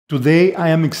Today, I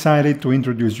am excited to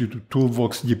introduce you to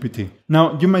ToolVox GPT.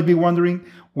 Now, you might be wondering,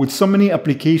 with so many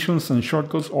applications and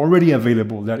shortcuts already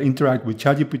available that interact with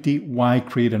ChatGPT, why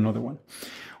create another one?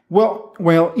 Well,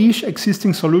 while each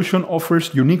existing solution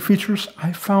offers unique features,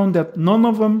 I found that none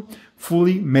of them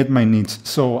fully met my needs.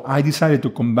 So I decided to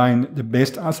combine the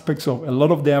best aspects of a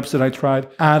lot of the apps that I tried,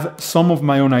 add some of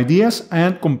my own ideas,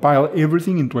 and compile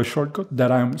everything into a shortcut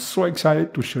that I'm so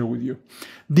excited to share with you.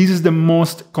 This is the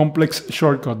most complex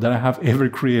shortcut that I have ever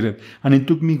created, and it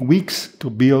took me weeks to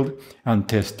build and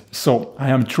test. So I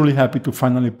am truly happy to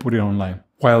finally put it online.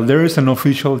 While there is an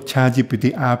official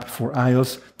ChatGPT app for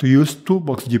iOS, to use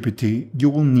ToolVox GPT, you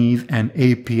will need an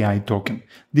API token.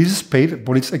 This is paid,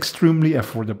 but it's extremely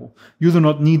affordable. You do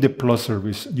not need the Plus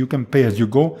service. You can pay as you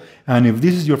go, and if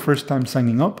this is your first time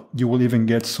signing up, you will even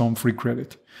get some free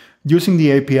credit. Using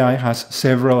the API has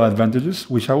several advantages,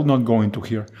 which I will not go into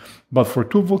here. But for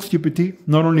ToolVox GPT,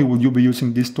 not only will you be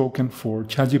using this token for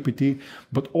ChatGPT,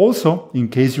 but also, in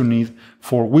case you need,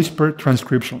 for whisper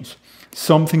transcriptions,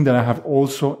 something that I have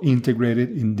also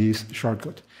integrated in this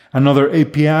shortcut. Another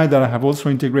API that I have also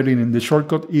integrated in the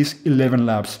shortcut is 11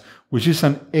 Labs, which is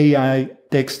an AI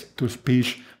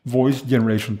text-to-speech voice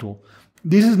generation tool.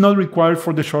 This is not required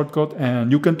for the shortcut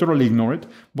and you can totally ignore it,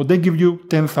 but they give you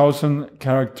 10,000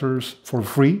 characters for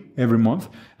free every month.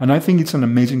 And I think it's an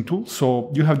amazing tool.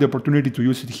 So you have the opportunity to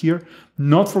use it here,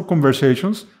 not for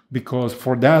conversations, because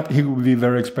for that it will be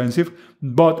very expensive,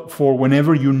 but for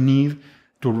whenever you need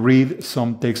to read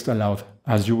some text aloud,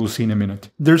 as you will see in a minute.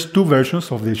 There's two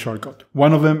versions of this shortcut.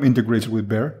 One of them integrates with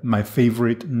Bear, my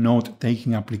favorite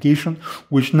note-taking application,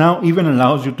 which now even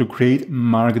allows you to create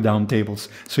markdown tables.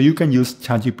 So you can use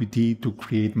ChatGPT to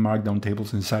create markdown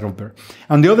tables inside of Bear.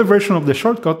 And the other version of the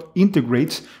shortcut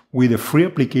integrates with a free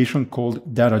application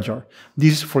called DataJar.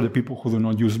 This is for the people who do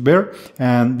not use Bear,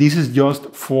 and this is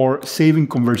just for saving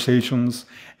conversations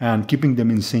and keeping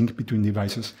them in sync between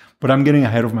devices. But I'm getting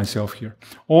ahead of myself here.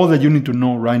 All that you need to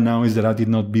know right now is that I did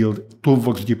not build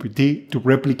ToolVox GPT to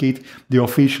replicate the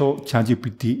official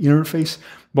ChatGPT interface,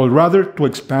 but rather to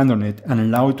expand on it and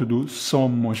allow it to do so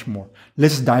much more.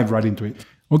 Let's dive right into it.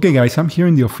 Okay guys, I'm here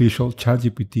in the official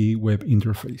ChatGPT web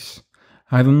interface.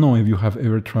 I don't know if you have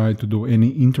ever tried to do any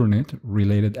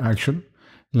internet-related action.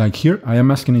 Like here, I am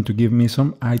asking it to give me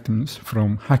some items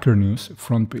from Hacker News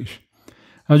front page.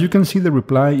 As you can see, the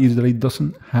reply is that it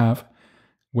doesn't have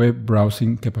web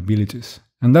browsing capabilities.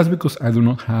 And that's because I do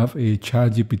not have a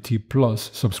ChatGPT Plus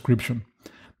subscription.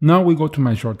 Now we go to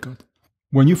my shortcut.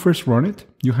 When you first run it,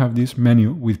 you have this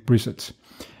menu with presets.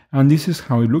 And this is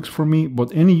how it looks for me,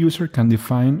 but any user can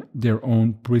define their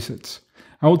own presets.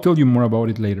 I will tell you more about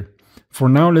it later. For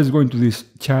now, let's go into this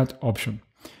chat option.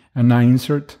 And I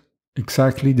insert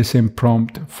exactly the same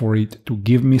prompt for it to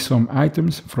give me some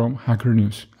items from Hacker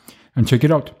News. And check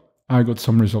it out, I got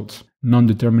some results.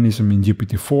 Non-determinism in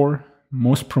GPT-4,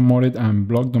 most promoted and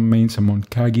blocked domains among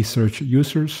Kagi search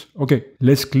users. Okay,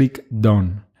 let's click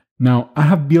Done. Now, I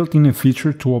have built in a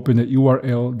feature to open the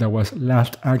URL that was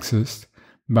last accessed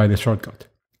by the shortcut.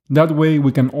 That way,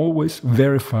 we can always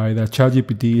verify that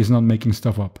ChatGPT is not making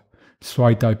stuff up. So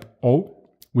I type O,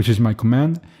 which is my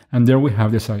command, and there we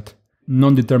have the site.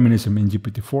 Non-determinism in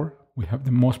GPT-4, we have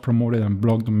the most promoted and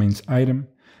blocked domains item.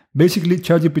 Basically,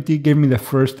 ChatGPT gave me the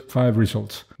first 5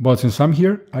 results. But since I'm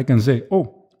here, I can say,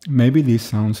 oh, maybe this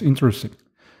sounds interesting.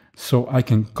 So I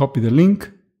can copy the link,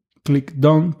 click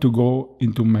Done to go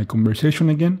into my conversation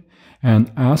again,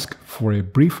 and ask for a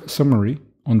brief summary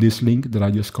on this link that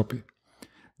I just copied.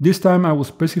 This time I will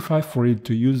specify for it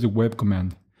to use the web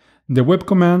command. The web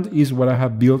command is what I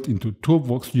have built into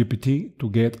ToolVox GPT to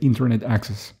get internet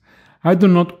access. I do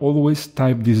not always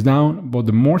type this down, but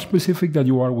the more specific that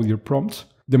you are with your prompts,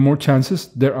 the more chances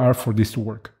there are for this to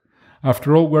work.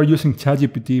 After all, we're using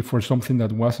ChatGPT for something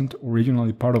that wasn't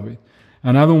originally part of it,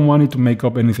 and I don't want it to make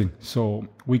up anything. So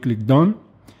we click Done,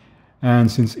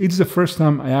 and since it's the first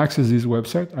time I access this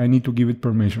website, I need to give it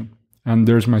permission. And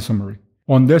there's my summary.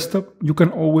 On desktop, you can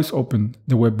always open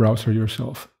the web browser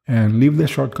yourself and leave the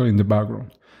shortcut in the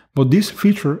background. But this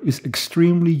feature is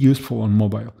extremely useful on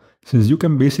mobile, since you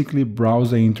can basically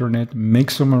browse the internet,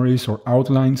 make summaries or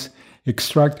outlines,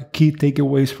 extract key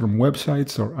takeaways from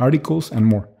websites or articles, and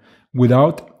more,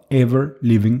 without ever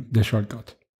leaving the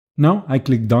shortcut. Now I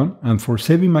click Done, and for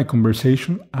saving my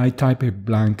conversation, I type a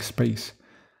blank space.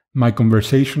 My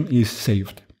conversation is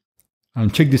saved.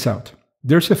 And check this out.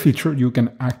 There's a feature you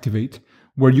can activate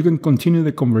where you can continue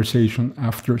the conversation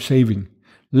after saving.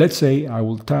 Let's say I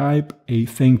will type a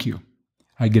thank you.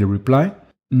 I get a reply.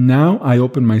 Now I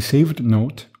open my saved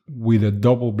note with a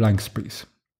double blank space.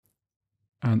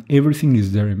 And everything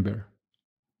is there in Bear.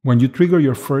 When you trigger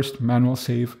your first manual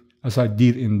save, as I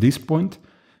did in this point,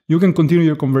 you can continue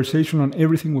your conversation and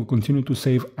everything will continue to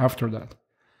save after that.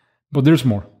 But there's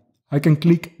more. I can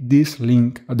click this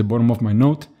link at the bottom of my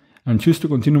note and choose to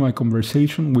continue my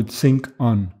conversation with sync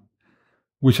on,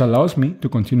 which allows me to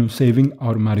continue saving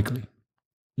automatically.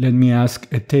 Let me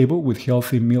ask a table with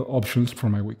healthy meal options for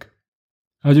my week.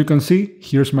 As you can see,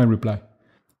 here's my reply.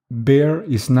 Bear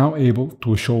is now able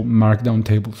to show markdown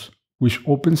tables, which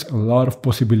opens a lot of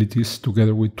possibilities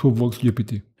together with ToolVox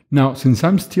GPT. Now, since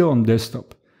I'm still on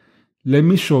desktop, let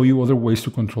me show you other ways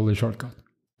to control the shortcut.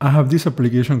 I have this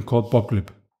application called Popclip.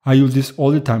 I use this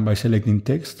all the time by selecting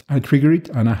text. I trigger it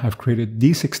and I have created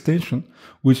this extension,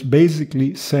 which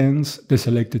basically sends the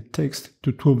selected text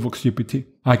to ToolVox GPT.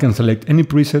 I can select any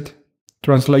preset,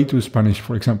 translate to Spanish,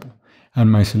 for example,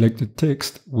 and my selected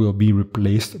text will be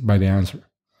replaced by the answer.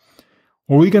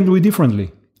 Or we can do it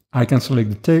differently. I can select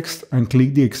the text and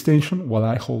click the extension while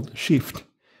I hold Shift.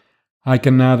 I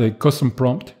can add a custom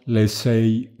prompt. Let's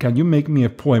say, can you make me a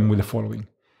poem with the following?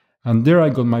 And there I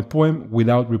got my poem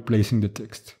without replacing the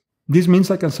text. This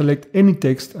means I can select any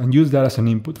text and use that as an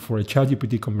input for a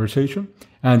ChatGPT conversation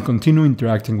and continue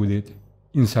interacting with it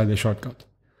inside the shortcut.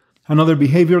 Another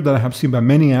behavior that I have seen by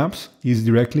many apps is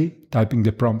directly typing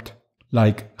the prompt,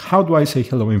 like how do I say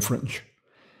hello in French?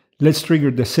 Let's trigger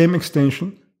the same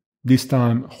extension, this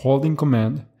time holding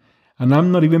Command, and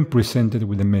I'm not even presented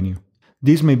with a menu.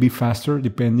 This may be faster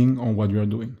depending on what you are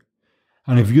doing.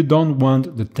 And if you don't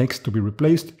want the text to be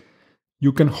replaced,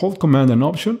 you can hold Command and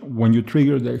Option when you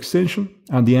trigger the extension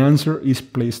and the answer is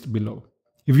placed below.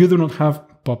 If you do not have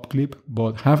Popclip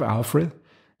but have Alfred,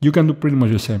 you can do pretty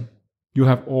much the same. You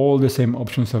have all the same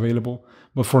options available,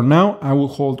 but for now I will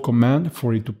hold Command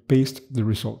for it to paste the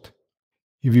result.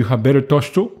 If you have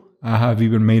BetterTouchTool, I have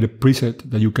even made a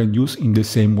preset that you can use in the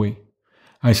same way.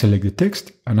 I select the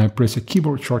text and I press a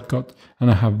keyboard shortcut and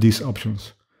I have these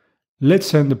options. Let's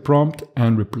send the prompt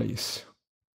and replace.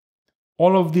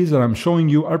 All of these that I'm showing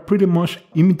you are pretty much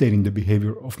imitating the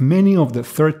behavior of many of the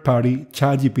third-party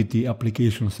ChatGPT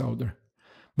applications out there.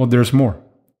 But there's more.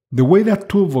 The way that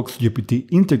ToolVox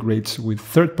GPT integrates with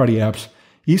third-party apps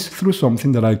is through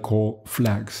something that I call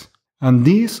flags. And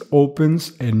this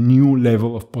opens a new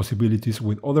level of possibilities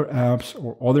with other apps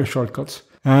or other shortcuts.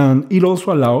 And it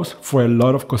also allows for a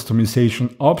lot of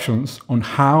customization options on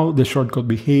how the shortcut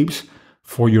behaves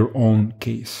for your own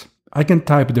case. I can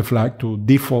type the flag to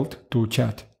default to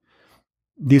chat.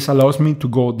 This allows me to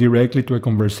go directly to a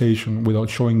conversation without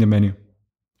showing the menu.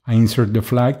 I insert the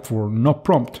flag for no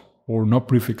prompt or no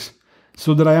prefix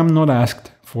so that I am not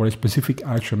asked for a specific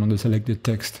action on the selected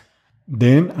text.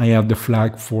 Then I add the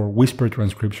flag for whisper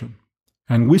transcription.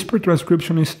 And whisper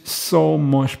transcription is so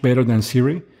much better than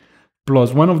Siri.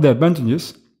 Plus, one of the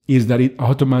advantages is that it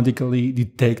automatically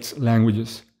detects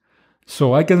languages.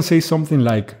 So I can say something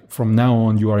like, from now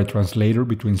on you are a translator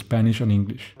between Spanish and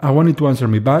English. I want it to answer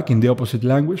me back in the opposite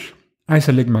language. I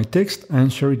select my text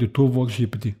and share it to ToolVox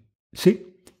GPT. See,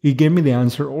 it gave me the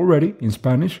answer already in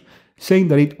Spanish, saying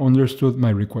that it understood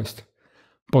my request.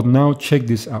 But now check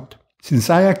this out. Since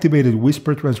I activated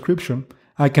whisper transcription,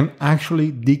 I can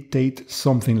actually dictate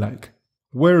something like,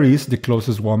 where is the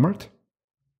closest Walmart?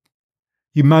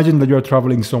 Imagine that you are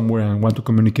traveling somewhere and want to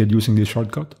communicate using this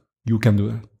shortcut. You can do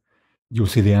that. You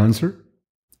see the answer,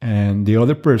 and the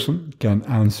other person can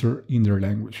answer in their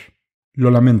language.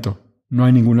 Lo lamento, no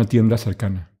hay ninguna tienda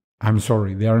cercana. I'm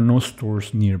sorry, there are no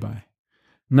stores nearby.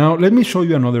 Now let me show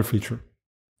you another feature.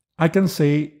 I can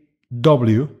say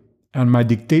W, and my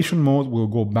dictation mode will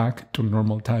go back to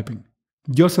normal typing.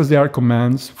 Just as there are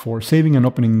commands for saving and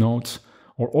opening notes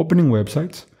or opening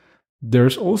websites,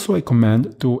 there's also a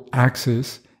command to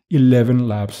access 11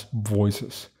 Labs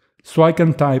voices. So I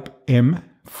can type M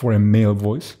for a male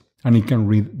voice, and it can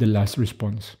read the last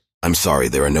response. I'm sorry,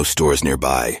 there are no stores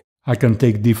nearby. I can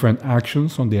take different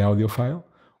actions on the audio file,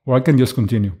 or I can just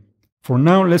continue. For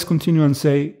now, let's continue and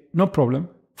say, no problem,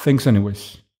 thanks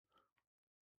anyways.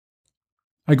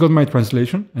 I got my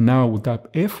translation, and now I will tap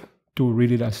F to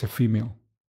read it as a female.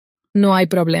 No hay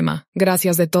problema,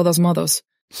 gracias de todos modos.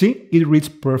 See, it reads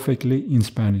perfectly in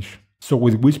Spanish. So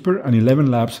with Whisper and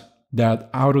 11 Labs that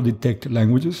auto-detect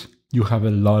languages, you have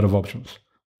a lot of options.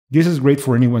 This is great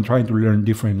for anyone trying to learn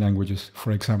different languages,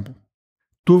 for example.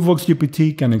 ToolVox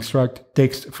GPT can extract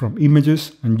text from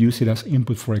images and use it as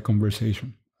input for a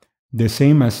conversation. The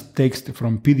same as text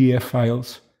from PDF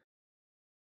files.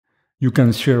 You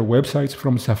can share websites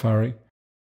from Safari.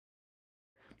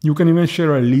 You can even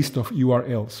share a list of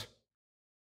URLs.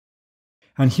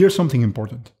 And here's something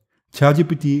important.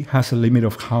 ChatGPT has a limit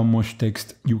of how much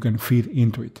text you can feed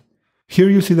into it. Here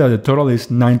you see that the total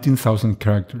is 19,000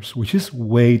 characters, which is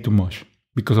way too much,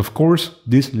 because of course,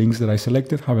 these links that I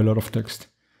selected have a lot of text.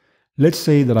 Let's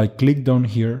say that I click down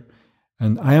here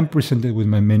and I am presented with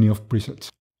my menu of presets.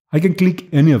 I can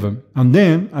click any of them, and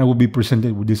then I will be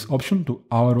presented with this option to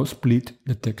auto-split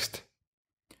the text.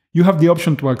 You have the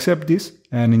option to accept this,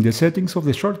 and in the settings of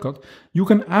the shortcut, you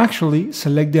can actually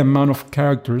select the amount of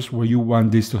characters where you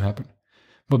want this to happen.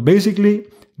 But basically,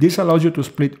 this allows you to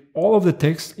split all of the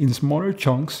text in smaller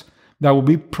chunks that will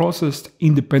be processed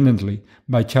independently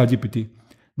by ChatGPT.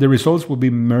 The results will be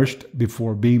merged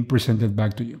before being presented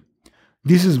back to you.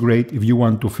 This is great if you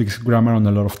want to fix grammar on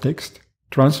a lot of text,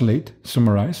 translate,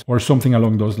 summarize, or something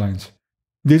along those lines.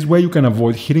 This way you can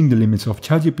avoid hitting the limits of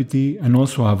ChatGPT and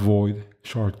also avoid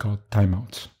shortcut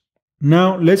timeouts.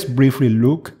 Now let's briefly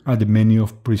look at the menu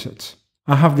of presets.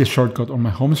 I have the shortcut on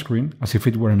my home screen as if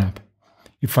it were an app.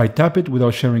 If I tap it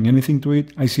without sharing anything to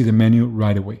it, I see the menu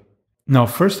right away. Now,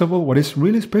 first of all, what is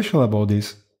really special about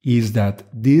this is that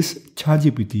these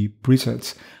ChatGPT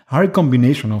presets are a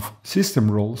combination of system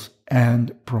roles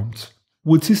and prompts.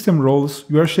 With system roles,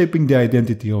 you are shaping the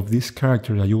identity of this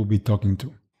character that you will be talking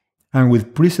to. And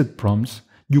with preset prompts,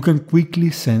 you can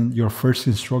quickly send your first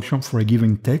instruction for a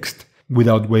given text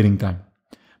without waiting time.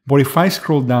 But if I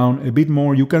scroll down a bit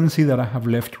more, you can see that I have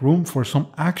left room for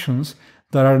some actions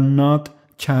that are not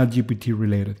ChatGPT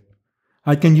related.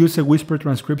 I can use a whisper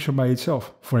transcription by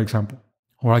itself, for example,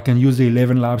 or I can use the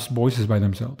 11 Labs voices by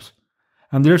themselves.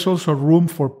 And there's also room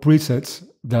for presets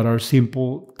that are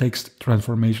simple text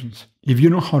transformations. If you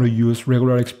know how to use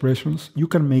regular expressions, you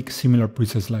can make similar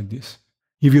presets like this.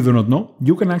 If you do not know,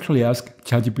 you can actually ask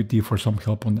ChatGPT for some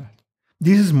help on that.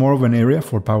 This is more of an area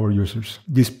for power users.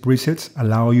 These presets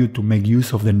allow you to make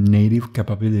use of the native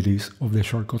capabilities of the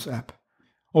Shortcuts app.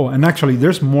 Oh, and actually,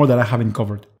 there's more that I haven't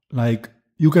covered. Like,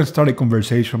 you can start a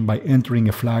conversation by entering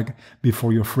a flag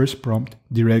before your first prompt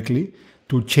directly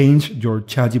to change your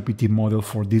ChatGPT model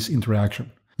for this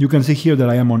interaction. You can see here that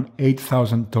I am on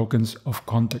 8,000 tokens of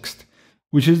context,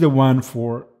 which is the one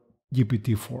for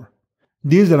GPT-4.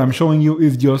 This that I'm showing you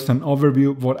is just an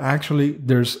overview, but actually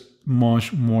there's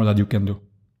much more that you can do.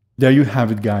 There you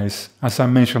have it, guys. As I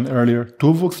mentioned earlier,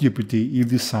 ToolVox GPT is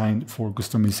designed for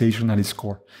customization at its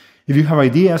core. If you have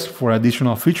ideas for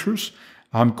additional features,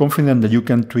 I'm confident that you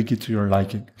can tweak it to your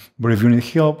liking. But if you need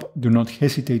help, do not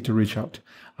hesitate to reach out.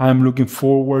 I'm looking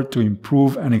forward to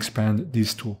improve and expand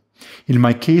this tool. In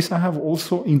my case, I have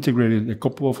also integrated a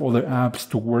couple of other apps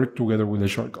to work together with the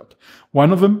shortcut.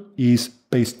 One of them is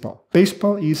PastePal.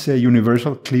 PastePal is a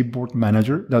universal clipboard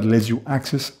manager that lets you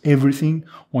access everything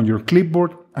on your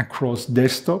clipboard across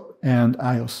desktop and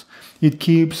iOS. It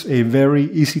keeps a very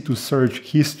easy to search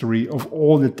history of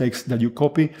all the text that you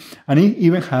copy, and it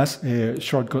even has a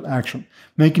shortcut action,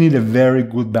 making it a very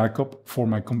good backup for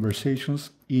my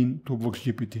conversations in ToolVox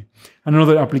GPT.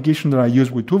 Another application that I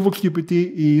use with ToolVox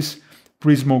GPT is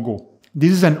Prismo Go.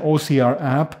 This is an OCR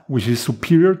app which is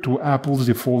superior to Apple's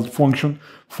default function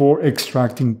for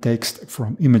extracting text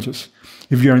from images.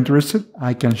 If you are interested,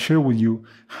 I can share with you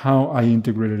how I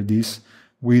integrated this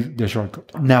with the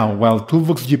shortcut. Now, while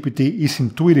ToolVox GPT is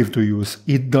intuitive to use,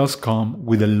 it does come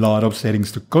with a lot of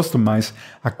settings to customize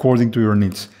according to your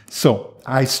needs. So,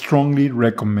 I strongly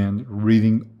recommend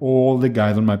reading all the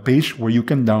guide on my page where you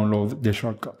can download the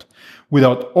shortcut.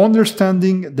 Without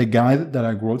understanding the guide that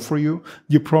I wrote for you,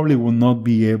 you probably will not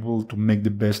be able to make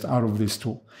the best out of this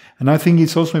tool. And I think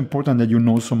it's also important that you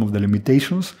know some of the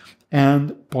limitations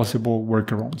and possible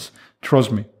workarounds.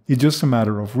 Trust me, it's just a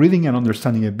matter of reading and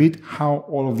understanding a bit how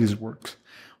all of this works.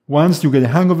 Once you get the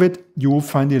hang of it, you will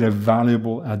find it a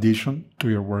valuable addition to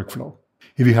your workflow.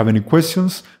 If you have any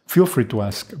questions, feel free to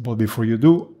ask. But before you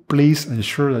do, please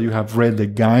ensure that you have read the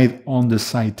guide on the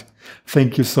site.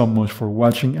 Thank you so much for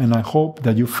watching, and I hope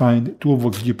that you find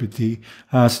ToolVox GPT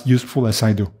as useful as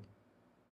I do.